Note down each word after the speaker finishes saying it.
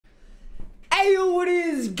Hey, what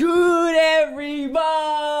is good, everybody?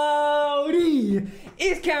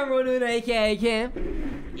 It's Cameron, aka Cam,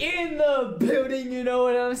 in the building, you know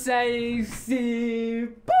what I'm saying? See,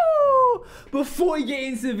 boo! Before we get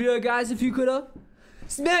into the video, guys, if you could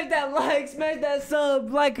smack that like, smack that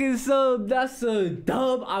sub, like and sub, that's a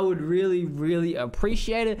dub. I would really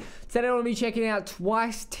appreciate it. Today I'm gonna be checking out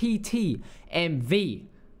Twice TTMV.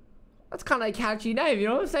 That's kind of a catchy name, you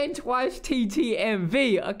know what I'm saying? Twice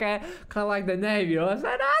TTMV, okay? Kind of like the name, you know what I'm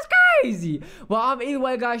saying? That's crazy. Well, either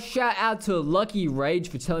way, guys, shout out to Lucky Rage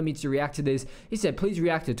for telling me to react to this. He said, please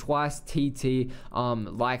react to Twice TT,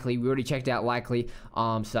 Likely. We already checked out Likely,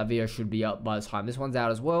 so that video should be up by the time this one's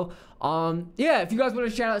out as well. Yeah, if you guys want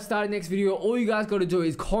to shout out starting next video, all you guys got to do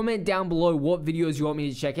is comment down below what videos you want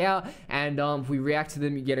me to check out, and if we react to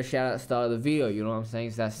them, you get a shout out at the start of the video, you know what I'm saying?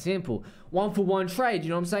 It's that simple. 1-for-1 trade, you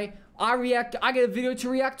know what I'm saying? I get a video to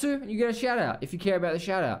react to, and you get a shout out if you care about the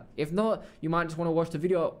shout out. If not, you might just want to watch the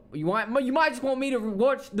video. You might just want me to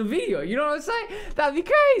watch the video. You know what I'm saying? That'd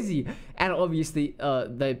be crazy. And obviously,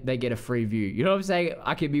 they get a free view. You know what I'm saying?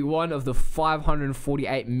 I could be one of the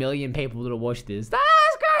 548 million people that watch this.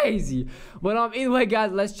 That's crazy. But either way,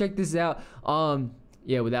 guys, let's check this out.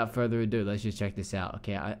 Yeah, without further ado, let's just check this out.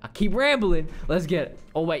 Okay, I keep rambling. Let's get it.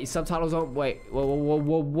 Oh, wait, subtitles on. Wait.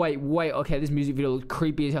 Okay, this music video looks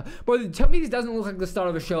creepy as hell. Bro, tell me this doesn't look like the start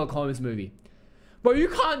of a Sherlock Holmes movie. Bro, you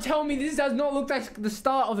can't tell me this does not look like the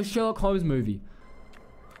start of a Sherlock Holmes movie.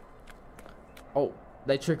 Oh,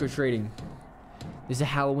 they trick-or-treating. This is a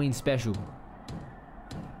Halloween special.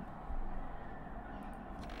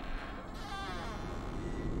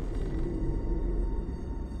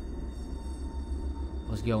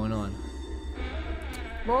 What's going on?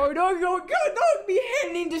 Bro, don't be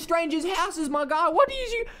heading into strangers' houses, my guy. What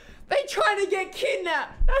is you? They trying to get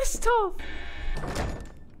kidnapped. That's tough.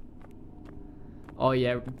 Oh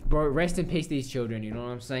yeah, bro. Rest in peace, these children. You know what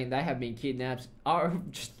I'm saying? They have been kidnapped. Oh,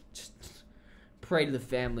 just pray to the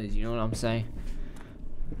families. You know what I'm saying?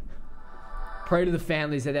 Pray to the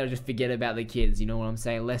families that they'll just forget about the kids. You know what I'm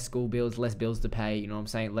saying? Less school bills, less bills to pay. You know what I'm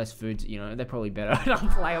saying? Less food. You know they're probably better. I'm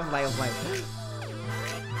playing.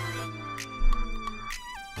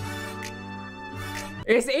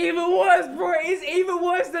 It's even worse, bro. It's even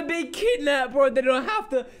worse than being kidnapped, bro. They don't have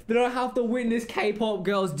to witness K-pop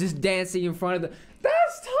girls just dancing in front of them.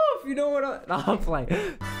 That's tough. You know what? I'm playing.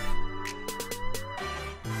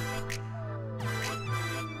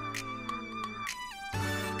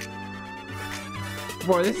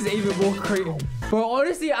 Bro, this is even more creepy. Bro,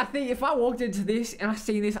 honestly, I think if I walked into this and I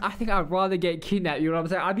seen this, I think I'd rather get kidnapped. You know what I'm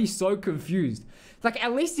saying? I'd be so confused. Like,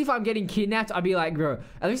 at least if I'm getting kidnapped, I'd be like, bro,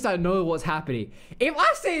 at least I know what's happening. If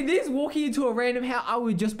I see this walking into a random house, I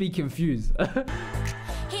would just be confused.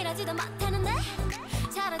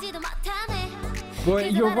 Bro,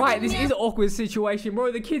 you're right. This is an awkward situation.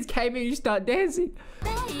 Bro, the kids came in and you start dancing.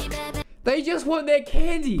 They just want their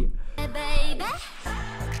candy.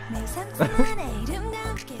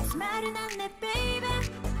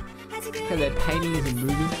 Okay, their painting isn't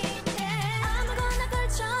moving.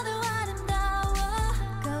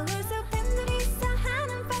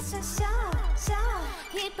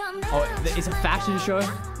 Oh, it's a fashion show?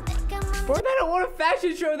 Bro, they don't want a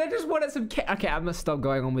fashion show. They just wanted some. Okay, I'm gonna stop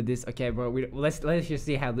going on with this. Okay, bro. Let's just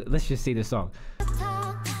see how. Let's just see the song.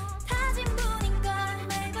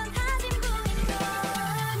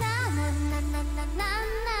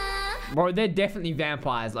 Bro, they're definitely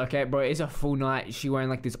vampires. Okay, bro. It's a full night. She's wearing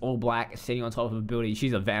like this all black, sitting on top of a building.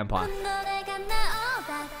 She's a vampire.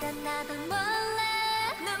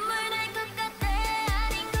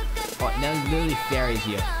 Oh, now literally fairies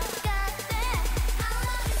here.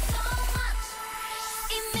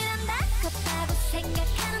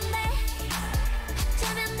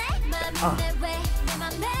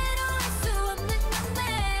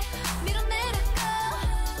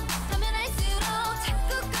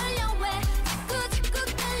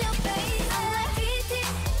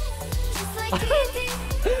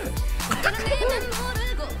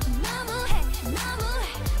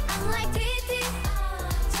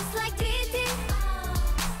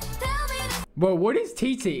 Bro, what is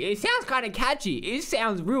TT? It sounds kind of catchy. It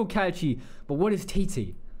sounds real catchy. But what is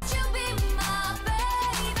TT?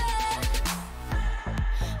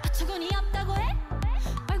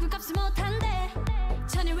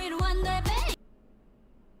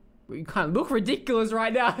 You kind of look ridiculous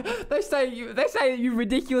right now. They say you're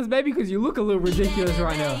ridiculous, maybe because you look a little ridiculous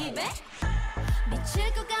right now.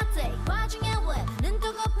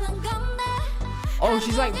 Oh,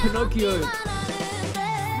 she's like Pinocchio.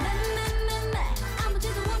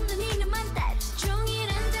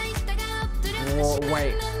 Oh,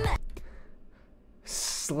 wait.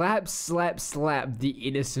 slap, slap, slap the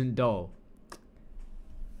innocent doll.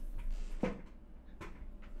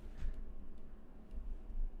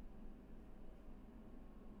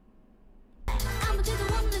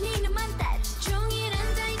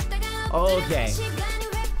 Okay. What's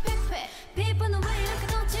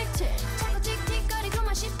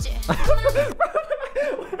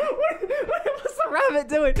the rabbit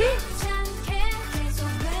doing?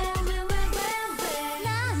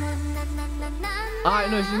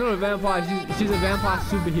 Alright, no, she's not a vampire. She's a vampire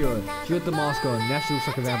superhero. She got the mask on. Now she looks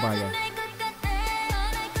like a vampire again.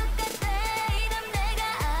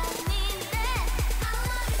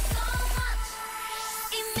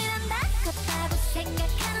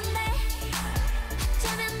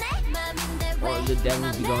 Oh, the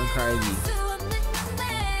devils be going crazy.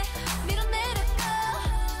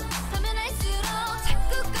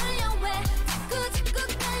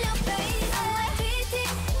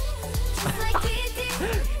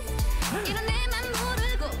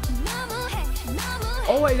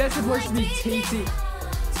 Oh wait, that's supposed to be TT.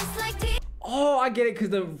 Oh, I get it, because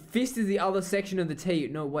the fist is the other section of the T.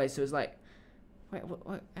 No way, so it's like, wait,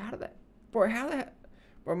 what? How did that, bro? How did that?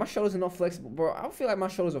 Bro, my shoulders are not flexible. Bro, I don't feel like my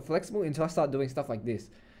shoulders are flexible until I start doing stuff like this.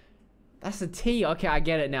 That's the T. Okay, I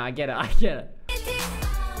get it now. I get it.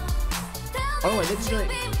 Oh, wait, let's do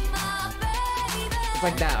it. It's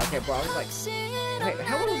like that. Okay, bro, I was like, wait,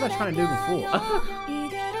 what was I trying to do before?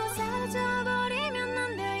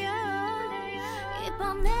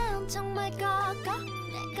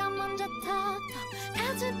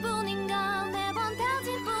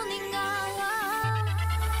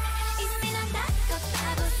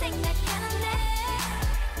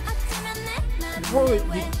 Bro, the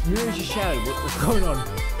mirror just shattered. What's going on?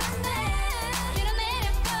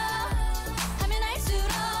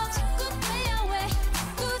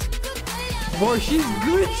 Bro, she's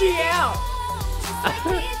glitching out.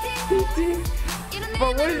 Bro,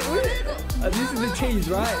 what is this is the tease,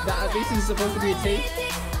 right? This is supposed to be a tease.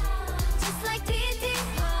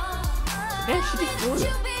 Damn, she just blew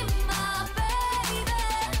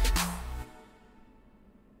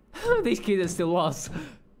it. These kids are still lost.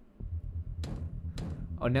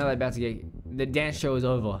 Oh, now they're about to get... The dance show is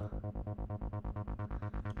over.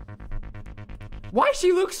 Why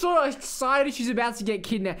she looks so excited she's about to get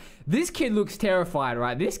kidnapped? This kid looks terrified,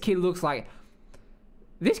 right? This kid looks like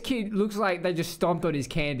they just stomped on his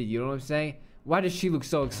candy, you know what I'm saying? Why does she look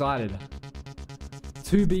so excited?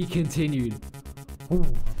 To be continued. Ooh.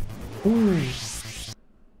 Ooh.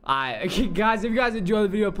 Alright, okay, guys, if you guys enjoyed the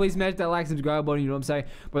video, please smash that like, subscribe button, you know what I'm saying?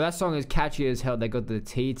 But that song is catchy as hell. They got the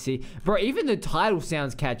TT. Bro, even the title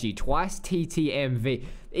sounds catchy. Twice TTMV.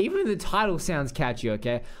 Even the title sounds catchy,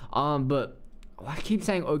 okay? But I keep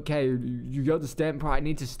saying, okay, you understand, bro? I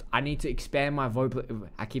need to expand my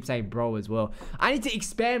I keep saying bro as well. I need to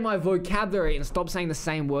expand my vocabulary and stop saying the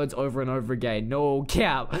same words over and over again. No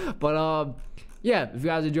cap. But yeah, if you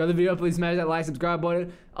guys enjoyed the video, please smash that like, subscribe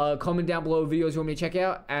button. Comment down below videos you want me to check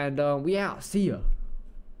out, and we out. See ya.